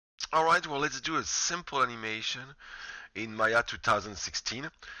Alright, well, let's do a simple animation in Maya 2016.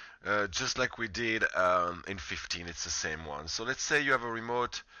 Just like we did in 15, it's the same one. So let's say you have a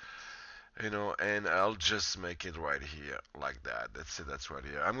remote, and I'll just make it right here like that. Let's say that's right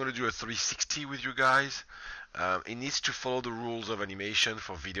here. I'm going to do a 360 with you guys. It needs to follow the rules of animation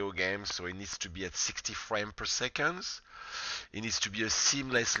for video games, so it needs to be at 60 frames per second. It needs to be a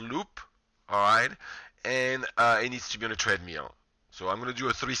seamless loop, alright, and it needs to be on a treadmill. So I'm going to do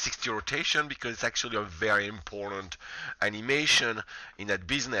a 360 rotation because it's actually a very important animation in that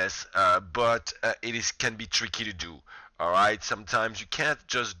business, but it can be tricky to do. All right, sometimes you can't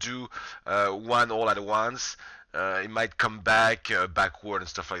just do one all at once. It might come back backward and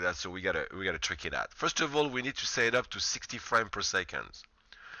stuff like that. So we gotta trick it out. First of all, we need to set it up to 60 frames per second.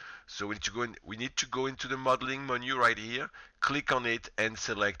 So we need to go into the modeling menu right here, click on it, and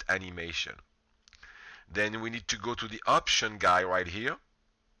select animation. Then we need to go to the option guy right here,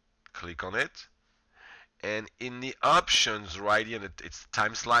 click on it, and in the options right here, it's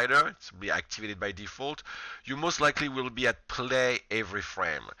time slider, it's will be activated by default. You most likely will be at play every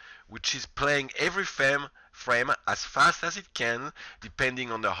frame, which is playing every frame as fast as it can, depending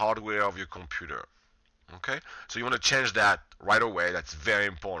on the hardware of your computer. Okay, so you want to change that right away, that's very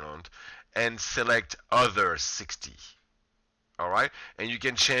important, and select other 60. Alright, and you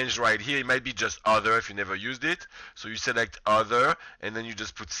can change right here. It might be just other if you never used it. So you select other and then you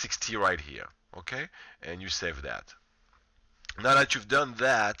just put 60 right here. Okay, and you save that. Now that you've done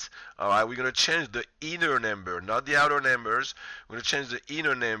that, alright, we're going to change the inner number, not the outer numbers. We're going to change the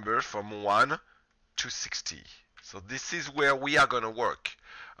inner number from 1 to 60. So this is where we are going to work.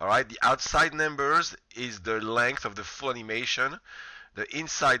 Alright, the outside numbers is the length of the full animation. The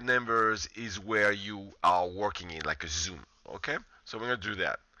inside numbers is where you are working in, like a zoom. Okay, so we're going to do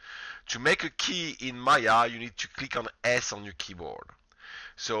that. To make a key in Maya, you need to click on S on your keyboard.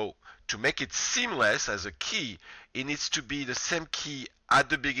 So to make it seamless as a key, it needs to be the same key at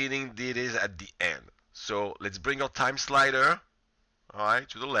the beginning that it is at the end. So let's bring our time slider, all right,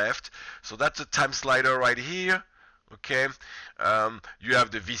 to the left. So that's the time slider right here. Okay, you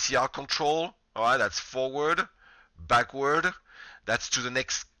have the VCR control, all right, that's forward, backward, that's to the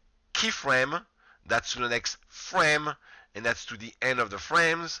next keyframe, that's to the next frame, and that's to the end of the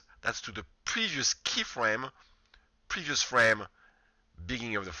frames, that's to the previous keyframe, previous frame,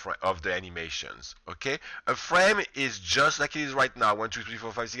 beginning of the animations. Okay, a frame is just like it is right now, 1 2 3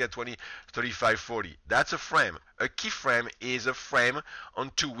 4 5 6 20 35 40. That's a frame. A keyframe is a frame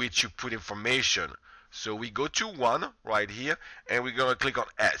onto which you put information. So we go to 1 right here, and we're going to click on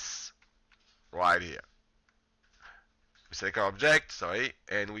S right here. We select our object, sorry,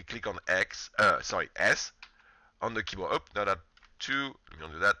 and we click on S on the keyboard. Oh, not at 2. Let me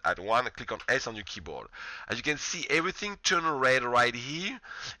undo that. At 1, click on S on your keyboard. As you can see, everything turned red right here,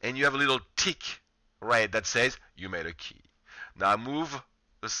 and you have a little tick red that says you made a key. Now move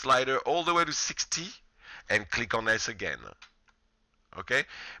the slider all the way to 60 and click on S again. Okay,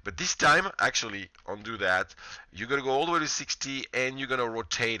 but this time, actually, undo that. You're going to go all the way to 60 and you're going to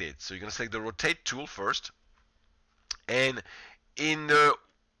rotate it. So you're going to select the rotate tool first, and in the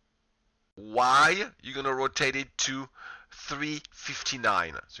Y, you're going to rotate it to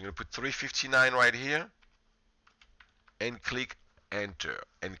 359. So you're going to put 359 right here and click enter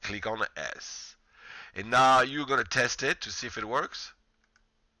and click on S. And now you're going to test it to see if it works.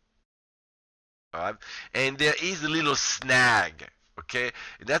 All right. And there is a little snag. Okay,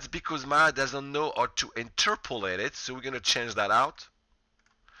 and that's because Maya doesn't know how to interpolate it, so we're going to change that out.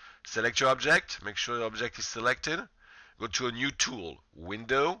 Select your object, make sure the object is selected. Go to a new tool,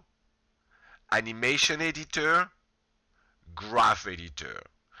 Window, Animation Editor, Graph Editor.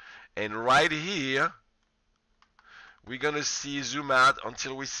 And right here, we're going to zoom out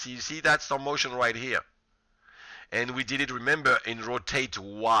until we see that stop motion right here. And we did it, remember, in Rotate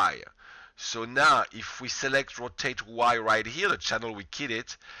Y. So now, if we select Rotate Y right here, the channel we keyed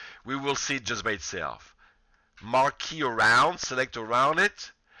it, we will see it just by itself. Marquee around, select around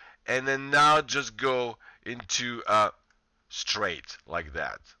it, and then now just go into straight, like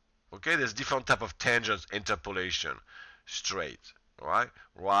that. Okay, there's different type of tangents, interpolation, straight,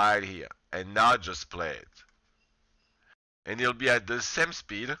 right here. And now just play it. And it'll be at the same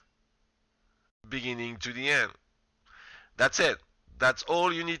speed, beginning to the end. That's it. That's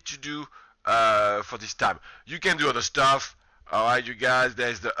all you need to do for this time. You can do other stuff. Alright, you guys,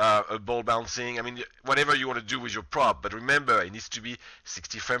 there's the a ball bouncing. I mean, whatever you want to do with your prop. But remember, it needs to be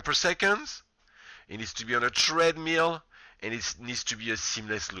 60 frames per second. It needs to be on a treadmill. And it needs to be a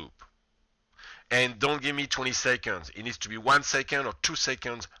seamless loop. And don't give me 20 seconds. It needs to be 1 second or 2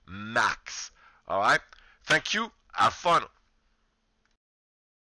 seconds max. Alright? Thank you. Have fun.